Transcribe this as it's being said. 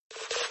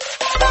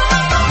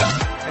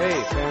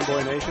Hey,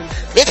 Fanboy Nation.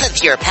 This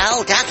is your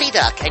pal Daffy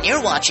Duck, and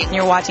you're watching.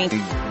 We're watching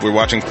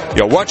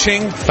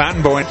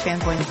Fanboy.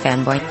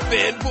 Fanboy,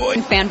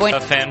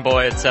 A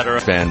fanboy, etc.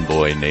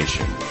 Fanboy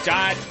Nation.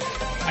 God,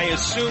 I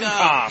assume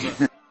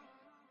Tom.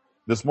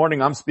 This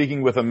morning I'm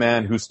speaking with a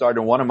man who starred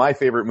in one of my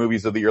favorite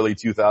movies of the early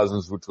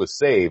 2000s, which was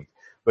Saved.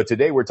 But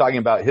today we're talking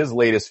about his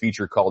latest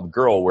feature called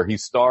Girl, where he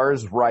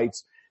stars,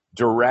 writes,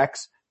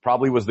 directs,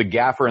 probably was the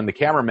gaffer and the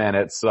cameraman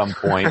at some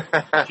point.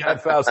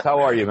 Chad Faust,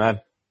 how are you,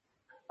 man?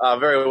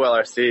 Very well,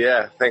 RC.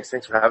 Yeah, thanks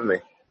for having me.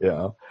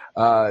 Yeah.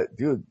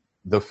 Dude,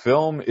 the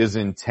film is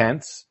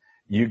intense.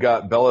 You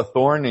got Bella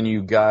Thorne and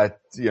you got,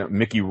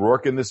 Mickey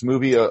Rourke in this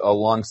movie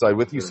alongside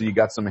with you. So you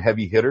got some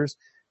heavy hitters.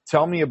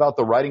 Tell me about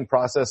the writing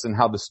process and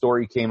how the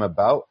story came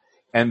about.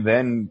 And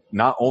then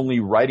not only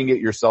writing it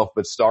yourself,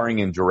 but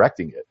starring and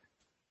directing it.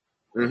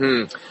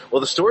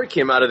 Well, the story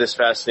came out of this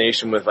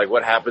fascination with like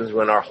what happens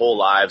when our whole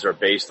lives are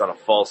based on a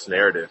false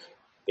narrative.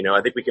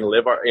 I think we can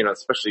live our,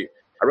 especially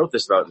I wrote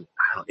this about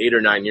 8 or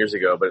 9 years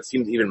ago, but it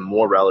seems even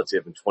more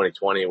relative in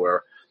 2020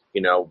 where,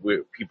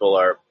 people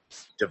are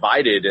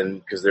divided and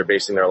because they're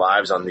basing their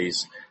lives on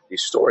these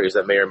stories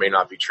that may or may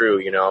not be true,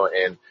 and,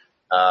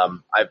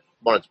 I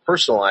wanted to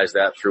personalize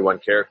that through one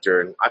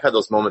character. And I've had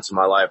those moments in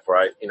my life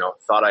where I,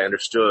 thought I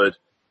understood,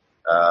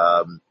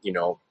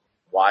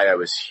 why I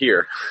was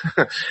here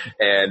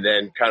and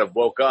then kind of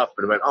woke up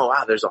and went, oh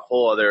wow, there's a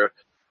whole other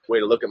way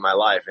to look at my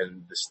life.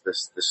 And this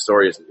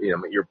story is,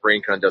 your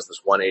brain kind of does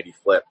this 180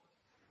 flip.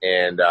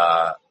 And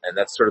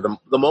that's sort of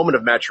the moment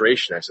of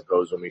maturation, I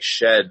suppose, when we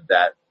shed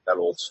that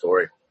old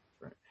story.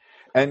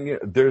 And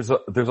there's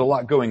a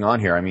lot going on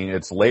here. I mean,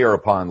 it's layer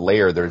upon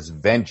layer. There's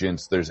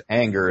vengeance, there's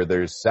anger,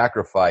 there's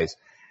sacrifice.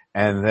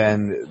 And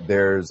then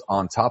there's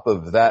on top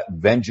of that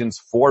vengeance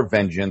for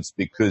vengeance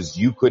because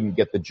you couldn't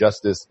get the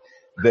justice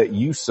that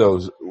you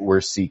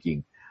were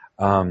seeking.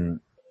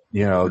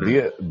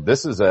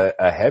 This is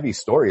a heavy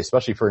story,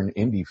 especially for an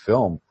indie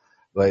film.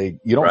 Like,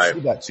 you don't see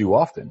that too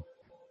often.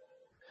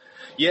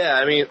 Yeah,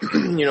 I mean,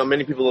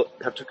 many people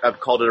have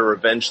called it a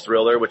revenge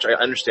thriller, which I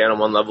understand on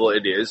one level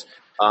it is.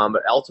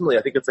 But ultimately,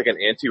 I think it's like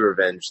an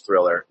anti-revenge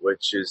thriller,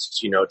 which is,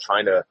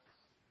 trying to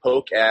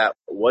poke at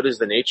what is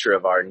the nature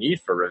of our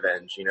need for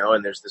revenge,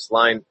 and there's this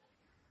line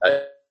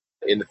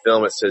in the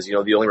film that says, the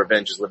only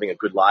revenge is living a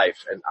good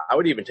life. And I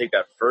would even take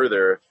that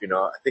further.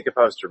 I think if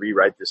I was to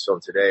rewrite this film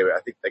today,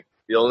 I think like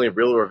the only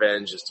real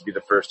revenge is to be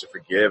the first to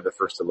forgive, the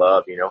first to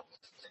love,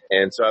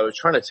 And so I was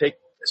trying to take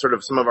sort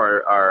of some of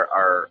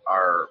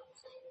our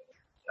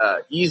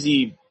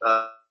easy,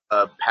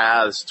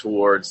 paths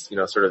towards,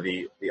 sort of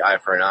the eye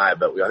for an eye,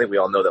 but I think we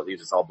all know that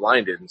leaves us all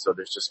blinded. And so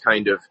there's just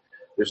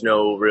there's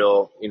no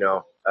real,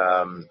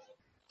 I'm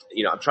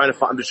trying to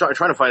find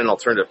an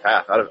alternative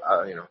path out of,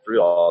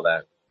 through all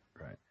that.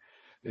 Right.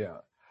 Yeah.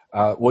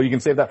 Well, you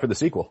can save that for the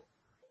sequel.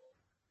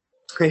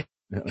 Yeah,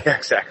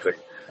 exactly.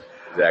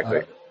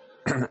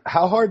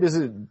 How hard is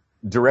it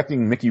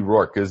directing Mickey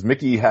Rourke? Because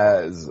Mickey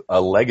has a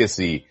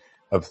legacy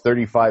of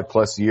 35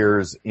 plus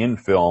years in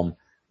film.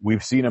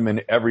 We've seen him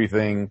in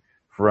everything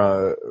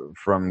from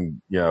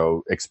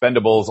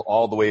Expendables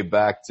all the way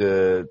back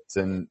to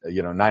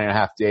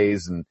 9.5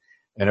 Days and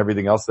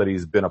everything else that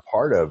he's been a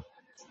part of,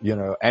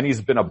 and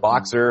he's been a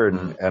boxer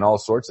and all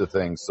sorts of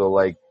things. So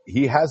like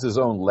he has his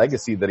own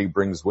legacy that he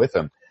brings with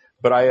him,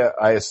 but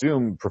I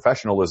assume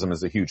professionalism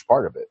is a huge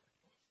part of it.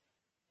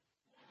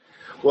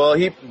 Well,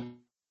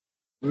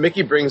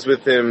 Mickey brings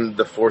with him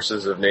the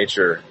forces of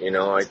nature.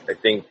 I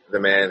think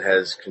the man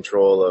has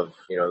control of,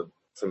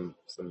 some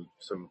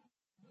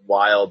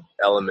wild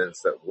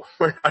elements that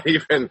we're not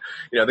even,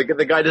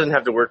 the guy doesn't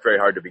have to work very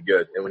hard to be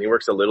good. And when he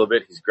works a little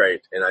bit, he's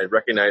great. And I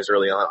recognized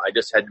early on, I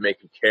just had to make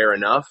him care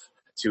enough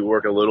to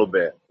work a little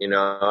bit,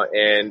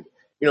 and,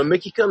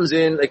 Mickey comes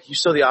in, like you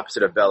saw the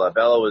opposite of Bella.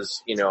 Bella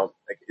was,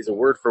 is a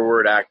word for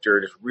word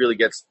actor, just really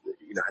gets,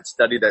 had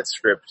studied that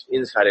script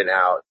inside and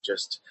out,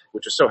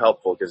 which was so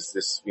helpful because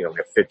this, we have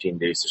 15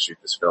 days to shoot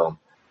this film.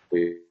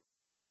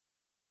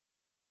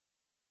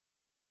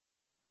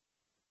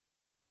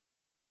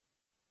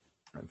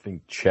 I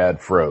think Chad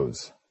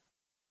froze.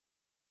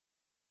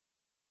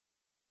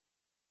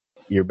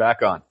 You're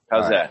back on.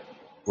 How's that?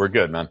 We're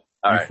good, man.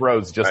 All you right.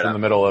 Froze just in the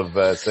middle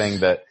of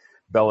saying that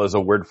Bella's a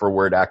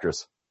word-for-word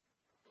actress.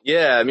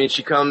 Yeah, I mean,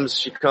 she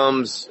comes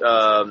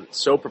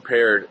so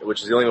prepared,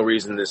 which is the only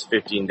reason this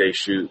 15-day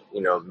shoot,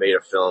 made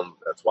a film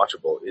that's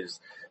watchable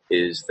is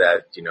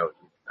that,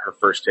 her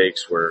first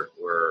takes were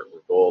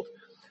gold.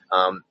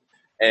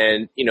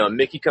 And,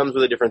 Mickey comes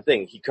with a different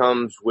thing. He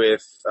comes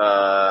with,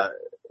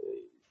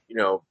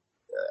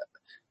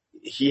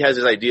 he has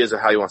his ideas of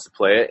how he wants to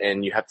play it,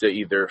 and you have to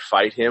either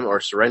fight him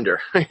or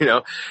surrender,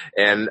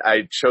 and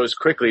I chose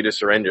quickly to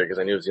surrender because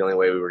I knew it was the only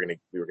way we were going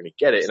to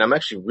get it. And I'm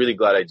actually really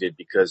glad I did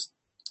because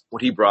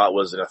what he brought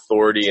was an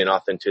authority and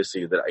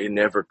authenticity that I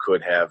never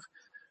could have,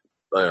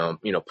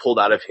 pulled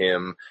out of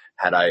him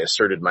had I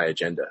asserted my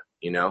agenda,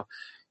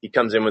 He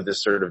comes in with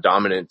this sort of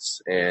dominance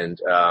and,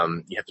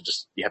 you have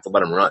to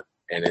let him run.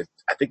 And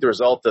I think the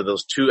result of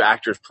those two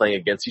actors playing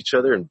against each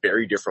other in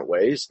very different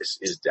ways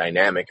is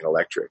dynamic and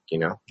electric,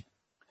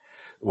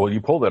 Well,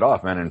 you pulled it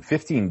off, man. In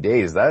 15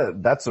 days,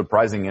 that's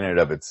surprising in and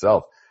of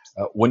itself.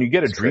 When you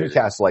get a dream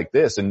cast like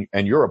this and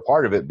you're a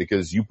part of it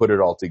because you put it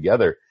all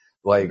together,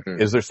 like,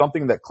 is there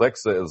something that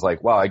clicks that is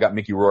like, wow, I got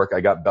Mickey Rourke,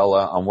 I got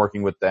Bella, I'm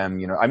working with them,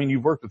 you know? I mean,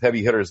 you've worked with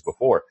heavy hitters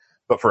before,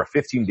 but for a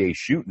 15-day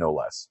shoot, no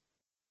less.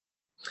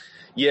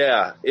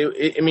 Yeah,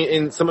 I mean,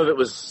 and some of it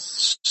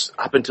was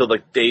up until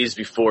like days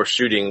before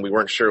shooting. We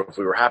weren't sure if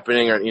we were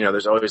happening, or you know,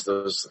 there's always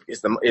those.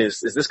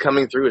 Is this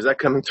coming through? Is that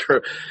coming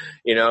through?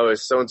 You know,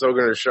 is so and so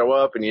going to show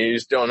up? And you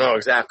just don't know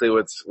exactly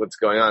what's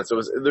going on.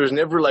 So there was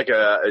never like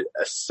a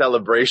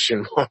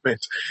celebration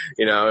moment,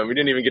 you know. And we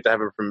didn't even get to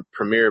have a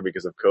premiere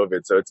because of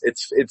COVID. So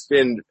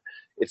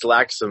it's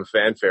lacked some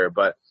fanfare,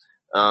 but.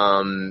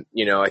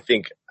 You know, I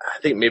think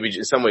maybe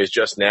in some ways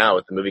just now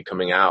with the movie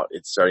coming out,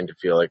 it's starting to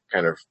feel like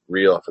kind of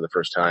real for the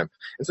first time.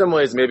 In some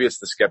ways, maybe it's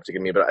the skeptic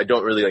in me, but I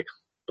don't really like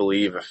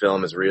believe a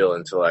film is real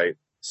until I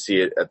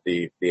see it at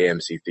the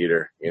AMC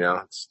theater. You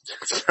know,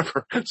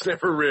 it's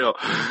never real,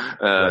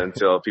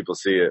 until people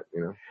see it,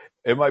 you know.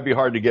 It might be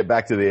hard to get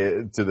back to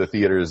the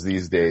theaters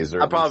these days.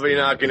 I'm probably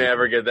not going to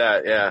ever get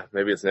that. Yeah.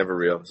 Maybe it's never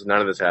real. So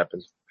none of this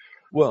happens.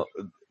 Well,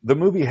 the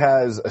movie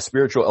has a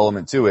spiritual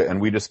element to it, and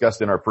we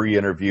discussed in our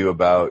pre-interview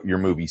about your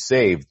movie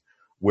Saved,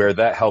 where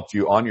that helped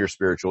you on your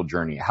spiritual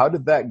journey. How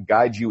did that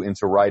guide you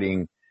into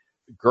writing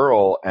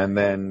Girl, and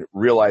then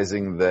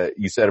realizing that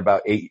you said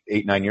about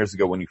 9 years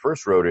ago when you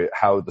first wrote it,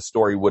 how the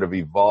story would have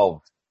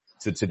evolved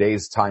to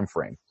today's time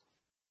frame?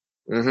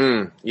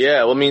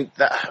 Yeah. Well, I mean,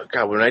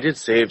 God, when I did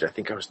Saved, I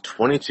think I was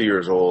 22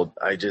 years old.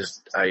 I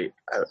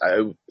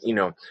you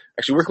know,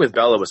 actually working with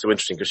Bella was so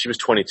interesting because she was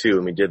 22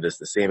 when we did this,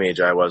 the same age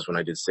I was when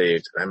I did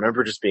Saved. And I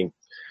remember just being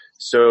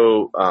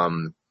so,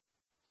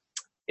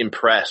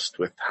 impressed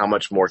with how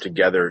much more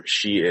together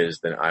she is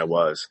than I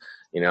was.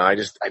 You know, I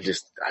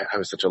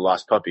was such a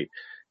lost puppy.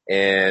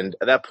 And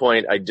at that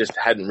point, I just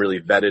hadn't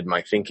really vetted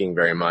my thinking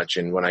very much.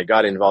 And when I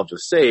got involved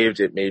with Saved,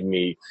 it made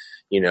me,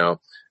 you know,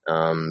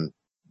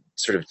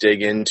 sort of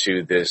dig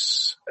into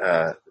this,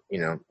 you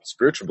know,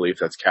 spiritual belief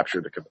that's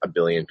captured a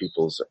billion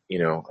people's, you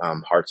know,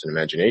 hearts and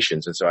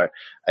imaginations. And so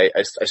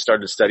I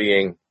started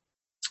studying,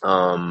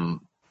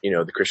 you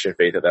know, the Christian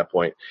faith at that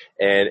point.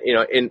 And, you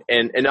know,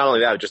 and not only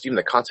that, just even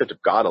the concept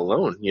of God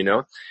alone, you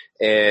know,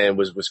 and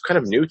was kind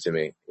of new to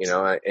me, you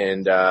know,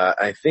 and,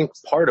 I think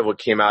part of what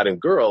came out in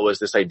Girl was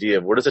this idea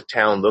of what does a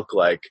town look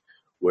like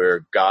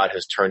where God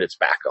has turned its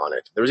back on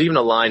it. There was even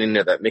a line in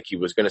there that Mickey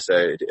was going to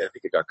say, I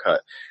think it got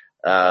cut,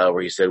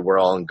 where he said, we're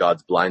all in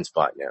God's blind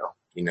spot now,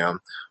 you know.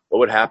 What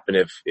would happen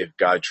if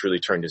God truly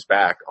turned his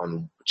back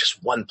on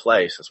just one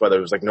place? That's why there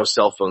was like no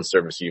cell phone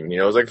service even, you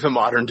know, it was like the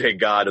modern day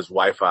God is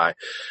Wi-Fi,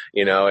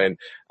 you know, and,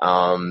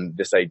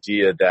 this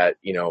idea that,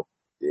 you know,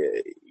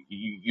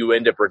 you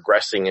end up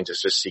regressing into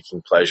just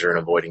seeking pleasure and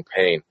avoiding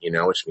pain, you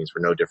know, which means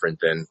we're no different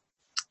than,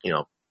 you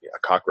know, a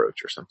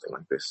cockroach or something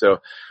like this. So,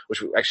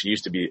 which actually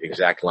used to be the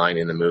exact line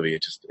in the movie.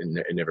 It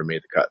never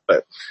made the cut,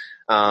 but,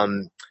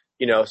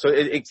 you know, so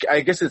I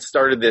guess it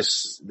started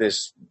this,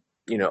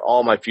 you know,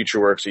 all my future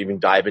works even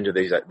dive into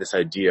this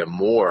idea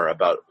more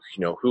about,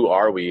 you know, who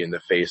are we in the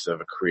face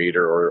of a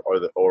creator or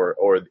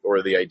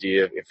the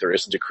idea of if there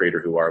isn't a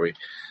creator, who are we?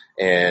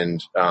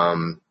 And,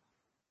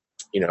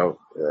 you know,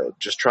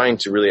 just trying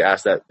to really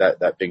ask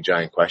that big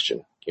giant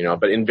question, you know,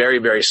 but in very,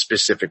 very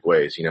specific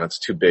ways. You know, it's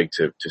too big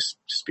to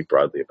speak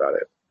broadly about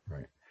it.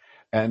 Right.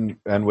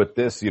 And with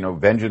this, you know,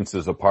 vengeance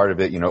is a part of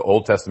it, you know,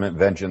 Old Testament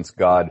vengeance,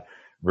 God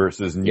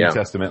versus New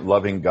Testament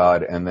loving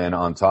God. And then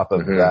on top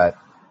of that,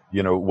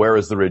 you know, where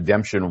is the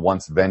redemption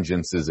once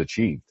vengeance is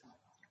achieved?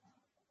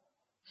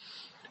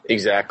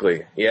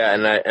 Exactly. Yeah.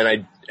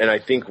 And I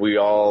think we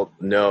all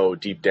know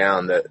deep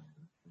down that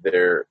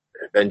their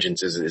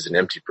vengeance is an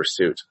empty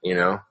pursuit, you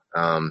know.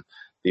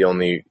 The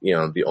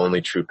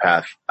only true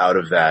path out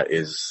of that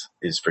is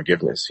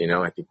forgiveness, you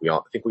know. I think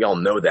we all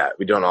know that.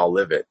 We don't all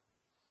live it,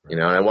 you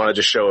know. And I wanted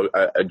to show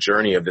a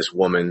journey of this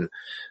woman,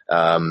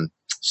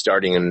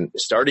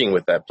 starting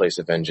with that place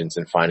of vengeance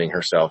and finding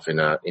herself in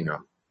a, you know,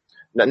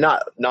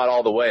 not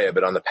all the way,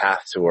 but on the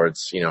path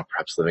towards, you know,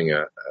 perhaps living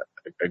a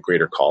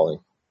greater calling.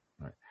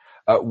 Right.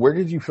 Where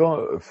did you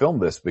film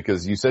this?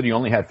 Because you said you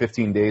only had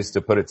 15 days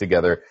to put it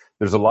together.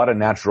 There's a lot of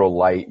natural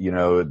light, you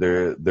know,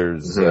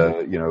 there's,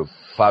 you know,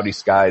 cloudy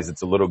skies.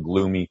 It's a little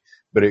gloomy,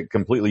 but it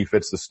completely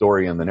fits the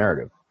story and the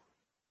narrative.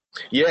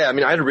 Yeah, I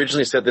mean, I had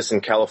originally set this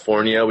in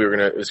California.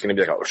 It was gonna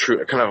be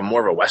like kind of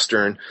more of a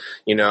Western,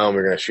 you know, and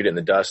we were gonna shoot it in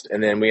the dust.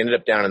 And then we ended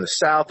up down in the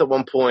South at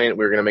one point.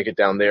 We were gonna make it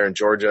down there in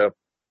Georgia.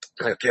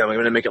 Okay, I'm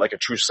going to make it like a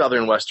true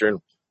Southern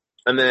Western.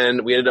 And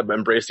then we ended up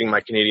embracing my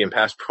Canadian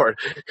passport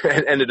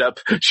and ended up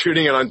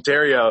shooting in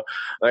Ontario.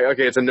 Like,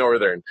 okay, it's a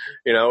Northern,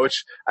 you know,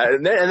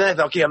 and then I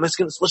thought, okay, let's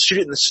shoot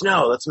it in the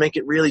snow. Let's make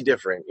it really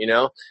different, you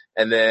know?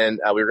 And then,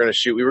 we were going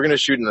to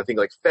shoot in, I think,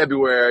 like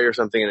February or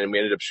something. And then we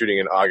ended up shooting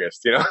in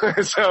August, you know?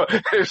 So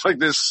it's like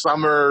this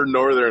summer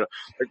Northern,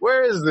 like,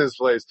 where is this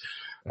place?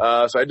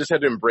 So I just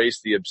had to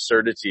embrace the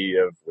absurdity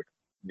of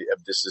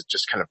this is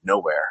just kind of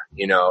nowhere,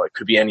 you know, it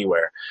could be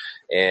anywhere.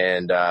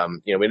 And,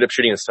 you know, we ended up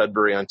shooting in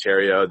Sudbury,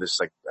 Ontario,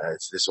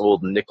 it's this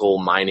old nickel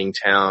mining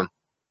town.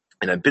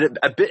 and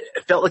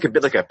it felt like a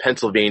bit like a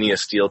Pennsylvania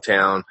steel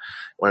town,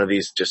 one of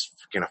these just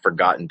kind of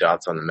forgotten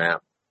dots on the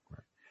map.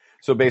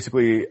 So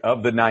basically,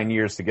 of the 9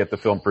 years to get the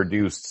film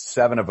produced,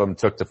 7 of them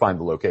took to find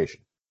the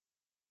location.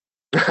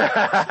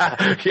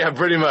 Yeah,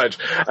 pretty much.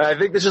 I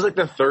think this is like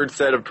the third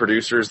set of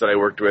producers that I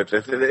worked with.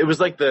 It was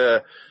like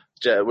the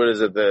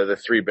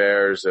Three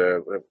Bears,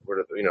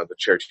 the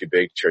chair too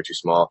big, chair too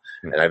small.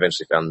 And I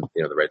eventually found,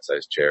 the right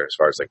size chair as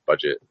far as like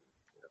budget.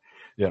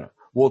 Yeah.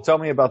 Well, tell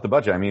me about the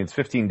budget. I mean, it's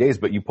 15 days,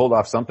 but you pulled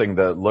off something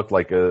that looked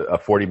like a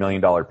 $40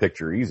 million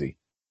picture easy.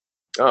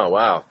 Oh,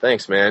 wow.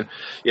 Thanks, man.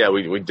 Yeah,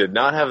 we did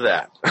not have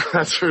that.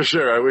 That's for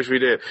sure. I wish we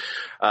did.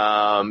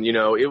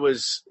 It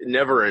was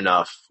never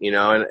enough,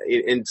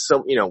 and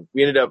so,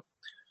 we ended up,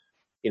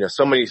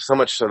 so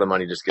much of the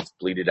money just gets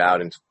bleeded out,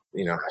 and,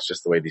 it's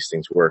just the way these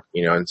things work,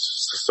 and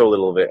so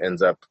little of it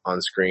ends up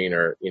on screen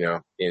or,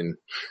 in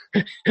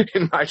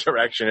my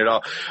direction at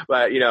all.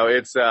 But,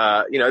 it's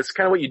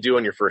kind of what you do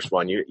on your first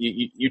one.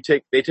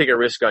 They take a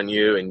risk on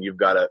you, and you've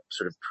got to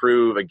sort of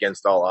prove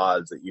against all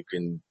odds that you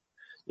can,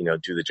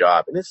 do the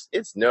job. And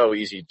it's no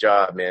easy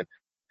job, man.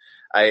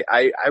 I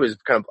was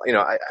kind of,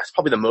 I was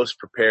probably the most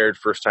prepared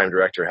first time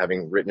director,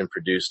 having written and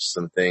produced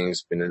some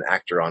things, been an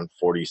actor on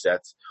 40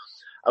 sets.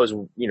 I was,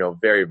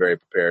 very, very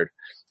prepared.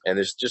 And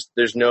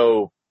there's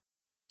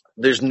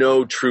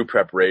no true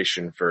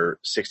preparation for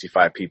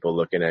 65 people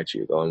looking at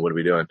you going, what are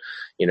we doing?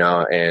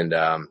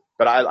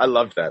 But I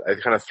loved that. I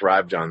kind of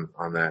thrived on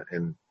that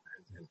and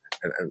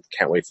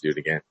can't wait to do it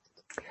again.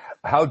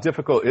 How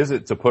difficult is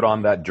it to put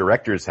on that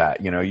director's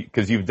hat?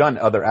 Because you've done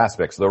other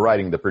aspects, the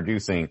writing, the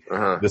producing,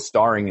 the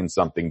starring in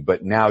something,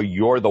 but now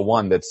you're the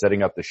one that's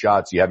setting up the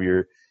shots. You have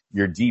your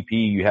DP,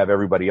 you have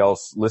everybody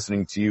else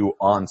listening to you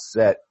on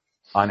set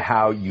on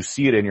how you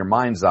see it in your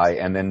mind's eye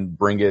and then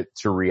bring it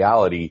to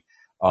reality,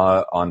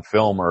 on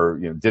film or,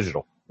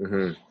 digital.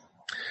 Mm-hmm.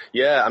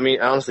 Yeah. I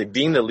mean, honestly,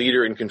 being the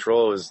leader in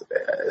control is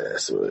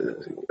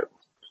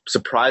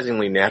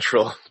surprisingly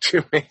natural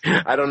to me.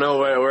 I don't know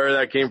where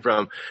that came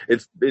from.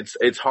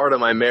 It's hard on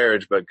my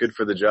marriage, but good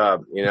for the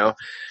job,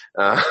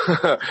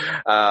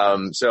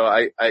 So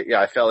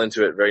I fell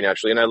into it very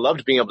naturally, and I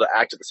loved being able to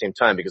act at the same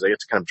time because I get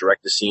to kind of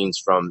direct the scenes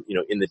from,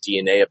 in the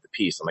DNA of the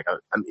piece.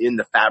 I'm in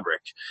the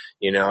fabric,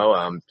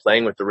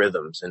 playing with the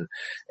rhythms.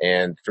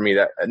 And for me,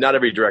 that not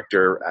every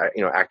director,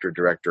 actor,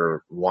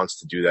 director wants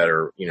to do that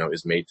or,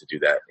 is made to do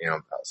that.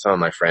 Some of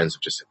my friends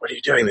have just said, what are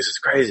you doing? This is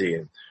crazy.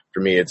 And for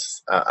me,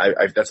 it's,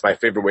 that's my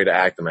favorite way to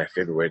act and my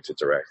favorite way to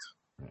direct.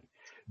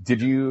 Did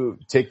you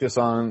take this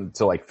on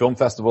to like film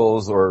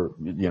festivals or,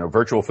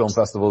 virtual film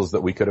festivals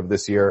that we could have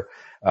this year,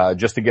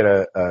 just to get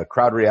a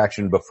crowd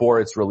reaction before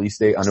its release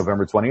date on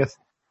November 20th?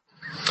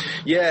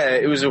 Yeah,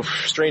 it was a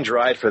strange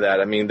ride for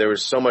that. I mean, there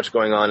was so much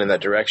going on in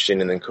that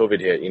direction, and then COVID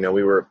hit.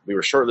 We were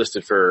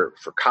shortlisted for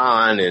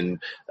Cannes, and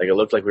like it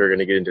looked like we were going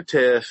to get into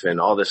TIFF and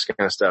all this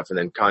kind of stuff, and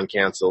then Cannes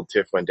canceled.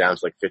 TIFF went down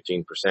to like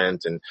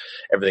 15%, and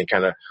everything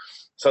kind of.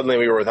 Suddenly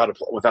we were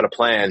without a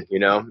plan, we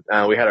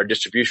had our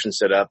distribution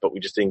set up, but we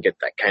just didn't get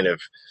that kind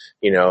of,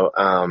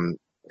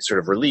 sort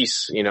of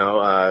release,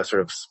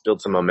 sort of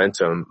build some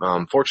momentum.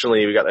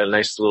 Fortunately we got a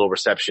nice little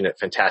reception at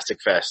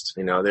Fantastic Fest.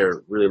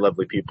 They're really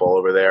lovely people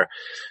over there.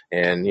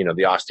 And,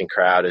 the Austin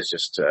crowd is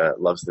just,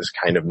 loves this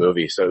kind of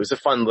movie. So it was a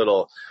fun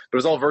it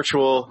was all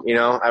virtual.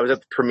 I was at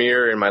the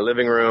premiere in my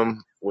living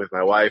room with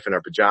my wife in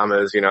our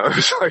pajamas, it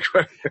was like,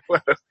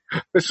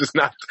 this is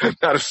not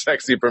a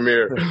sexy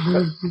premiere.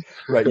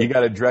 Right. You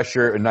got a dress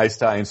shirt, a nice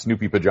tie, and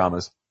Snoopy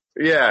pajamas.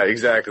 Yeah,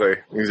 exactly.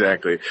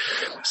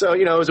 So,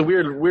 it was a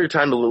weird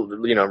time to,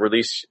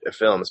 release a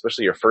film,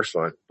 especially your first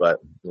one, but,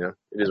 it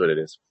is what it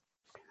is.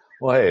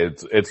 Well, hey,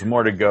 it's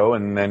more to go,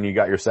 and then you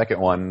got your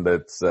second one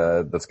that's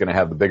going to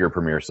have the bigger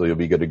premiere, so you'll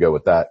be good to go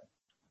with that.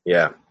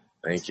 Yeah.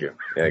 Thank you.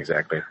 Yeah,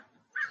 exactly.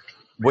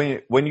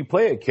 When you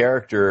play a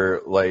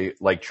character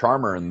like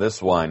Charmer in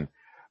this one,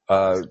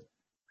 to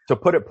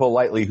put it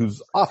politely,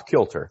 who's off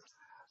kilter,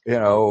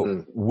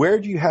 where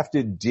do you have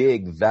to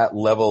dig that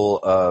level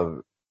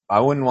of,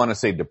 I wouldn't want to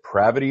say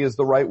depravity is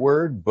the right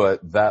word,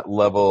 but that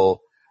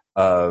level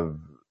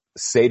of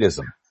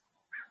sadism?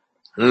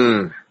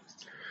 I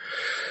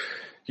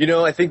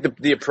think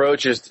the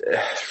approach is,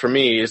 for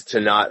me, is to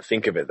not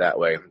think of it that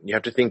way. You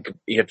have to think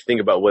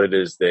about what it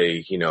is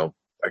they,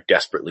 are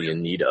desperately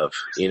in need of,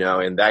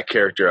 and that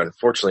character,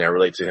 unfortunately, I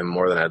relate to him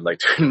more than I'd like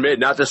to admit,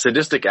 not the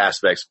sadistic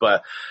aspects,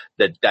 but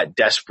that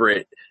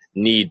desperate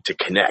need to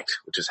connect,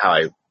 which is how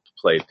I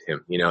played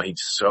him. He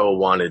so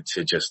wanted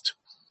to just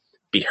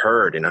be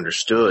heard and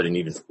understood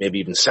and maybe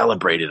even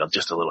celebrated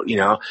just a little,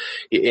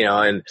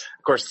 and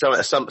of course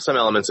some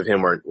elements of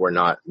him were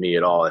not me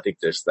at all. I think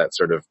there's that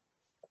sort of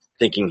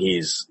thinking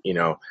he's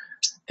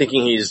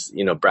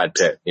Brad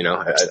Pitt,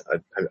 I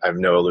have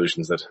no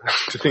illusions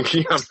to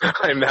thinking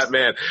I'm that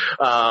man.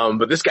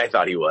 But this guy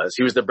thought he was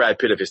the Brad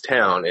Pitt of his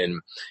town,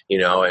 and,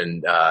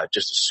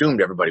 just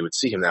assumed everybody would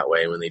see him that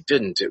way. And when they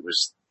didn't, it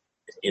was,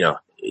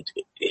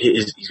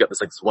 he's got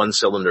this like one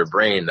cylinder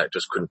brain that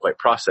just couldn't quite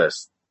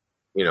process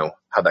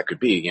how that could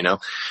be, And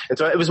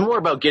so it was more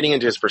about getting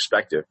into his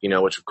perspective,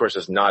 which of course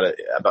is not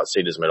about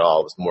sadism at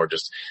all. It was more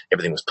just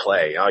everything was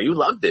play. Oh, you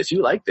love this,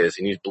 you like this.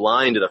 And he's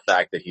blind to the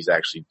fact that he's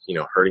actually,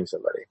 hurting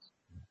somebody.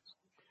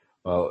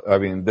 Well, I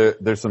mean,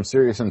 there's some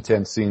serious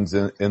intense scenes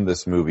in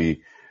this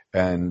movie,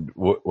 and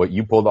what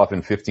you pulled off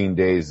in 15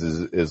 days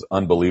is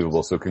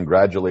unbelievable. So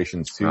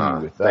congratulations to you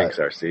with that. Thanks,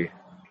 RC.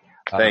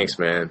 Thanks,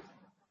 man.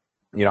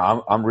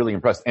 I'm really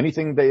impressed.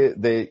 Anything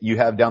that you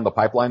have down the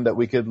pipeline that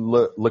we could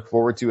look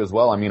forward to as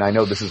well? I mean, I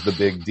know this is the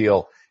big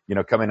deal,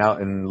 coming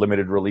out in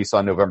limited release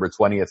on November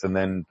 20th and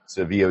then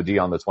to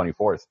VOD on the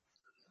 24th.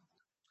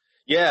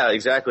 Yeah,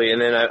 exactly. And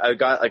then I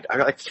got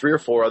like 3 or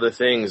 4 other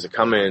things that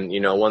come in,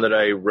 one that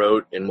I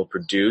wrote and will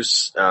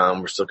produce.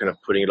 We're still kind of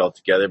putting it all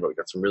together, but we've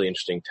got some really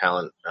interesting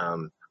talent,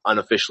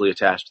 unofficially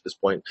attached at this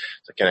point.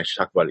 So I can't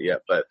actually talk about it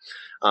yet, but,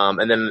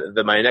 and then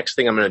my next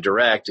thing I'm going to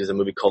direct is a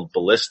movie called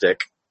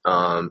Ballistic.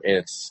 And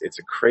it's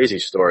a crazy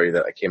story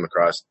that I came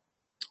across,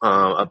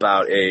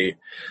 about a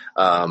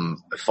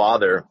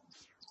father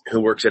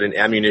who works at an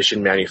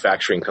ammunition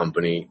manufacturing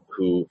company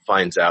who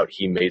finds out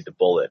he made the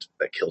bullet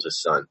that killed his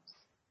son.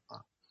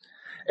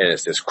 And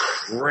it's this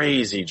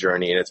crazy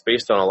journey, and it's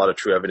based on a lot of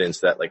true evidence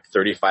that like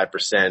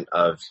 35%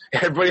 of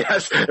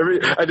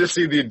I just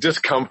see the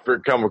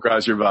discomfort come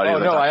across your body. Oh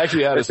no, I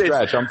actually had a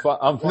stretch. I'm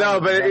fine.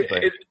 No, but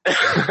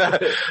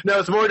no,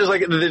 it's more just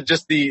like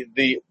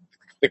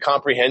the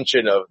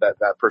comprehension of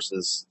that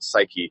person's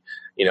psyche.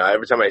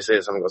 Every time I say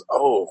it, someone goes,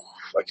 "Oh,"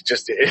 like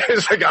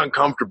it's like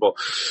uncomfortable.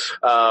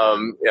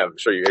 I'm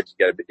sure you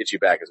get a bit itchy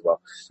back as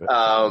well.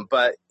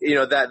 But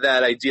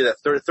that idea that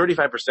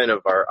 35%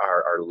 of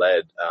our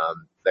lead,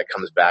 that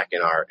comes back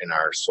in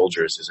our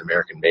soldiers is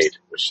American made,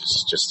 which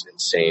is just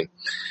insane.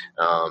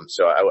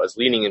 So I was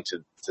leaning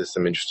into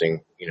some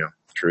interesting,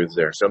 truths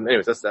there. So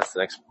anyways, that's the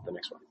next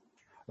one.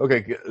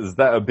 Okay, 'cause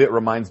that a bit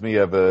reminds me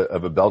of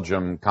a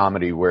Belgium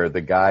comedy where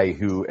the guy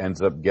who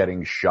ends up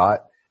getting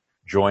shot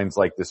joins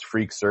like this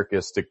freak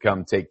circus to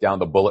come take down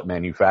the bullet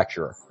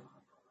manufacturer.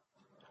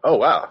 Oh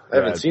wow, I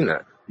haven't seen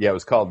that. Yeah, it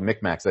was called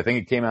Micmacs. I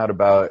think it came out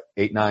about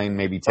 8, 9,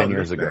 maybe 10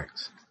 years ago.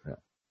 Yeah.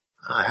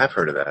 I have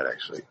heard of that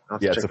actually.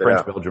 Yeah, it's a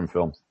French-Belgian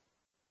film.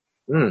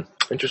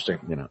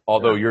 Interesting.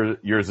 Although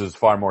yours is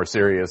far more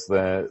serious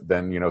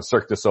than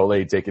Cirque du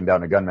Soleil taking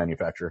down a gun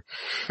manufacturer.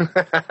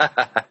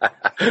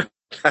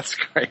 That's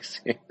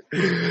crazy.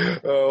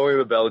 Oh, only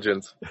the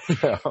Belgians.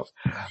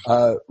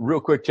 Real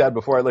quick, Chad,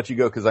 before I let you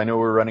go, because I know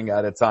we're running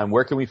out of time,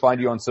 where can we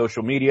find you on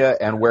social media,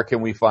 and where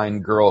can we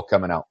find Girl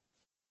coming out?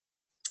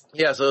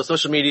 Yeah, so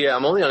social media,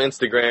 I'm only on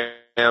Instagram.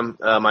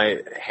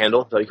 My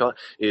handle, is that what you call it,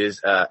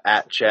 is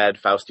at Chad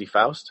Fausty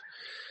Faust.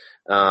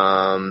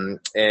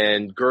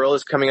 And Girl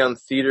is coming out in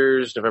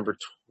theaters November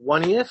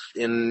 20th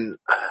I'm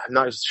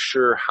not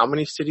sure how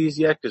many cities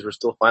yet because we're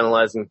still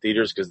finalizing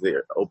theaters because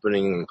they're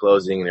opening and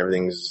closing and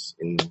everything's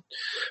in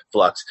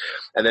flux.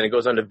 And then it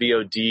goes on to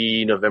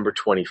VOD November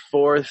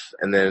 24th.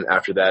 And then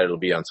after that, it'll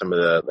be on some of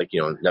the,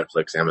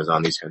 Netflix,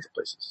 Amazon, these kinds of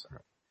places.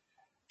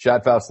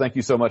 Chad Faust, thank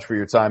you so much for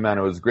your time, man.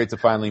 It was great to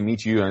finally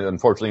meet you. And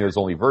unfortunately, it was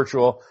only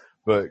virtual.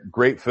 But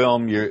great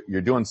film.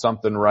 You're doing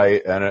something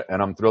right, and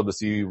I'm thrilled to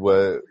see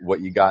what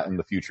you got in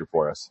the future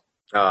for us.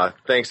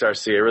 Thanks,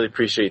 RC. I really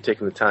appreciate you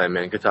taking the time,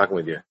 man. Good talking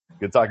with you.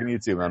 Good talking to you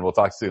too, man. We'll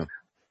talk soon.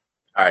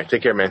 All right.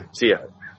 Take care, man. See ya.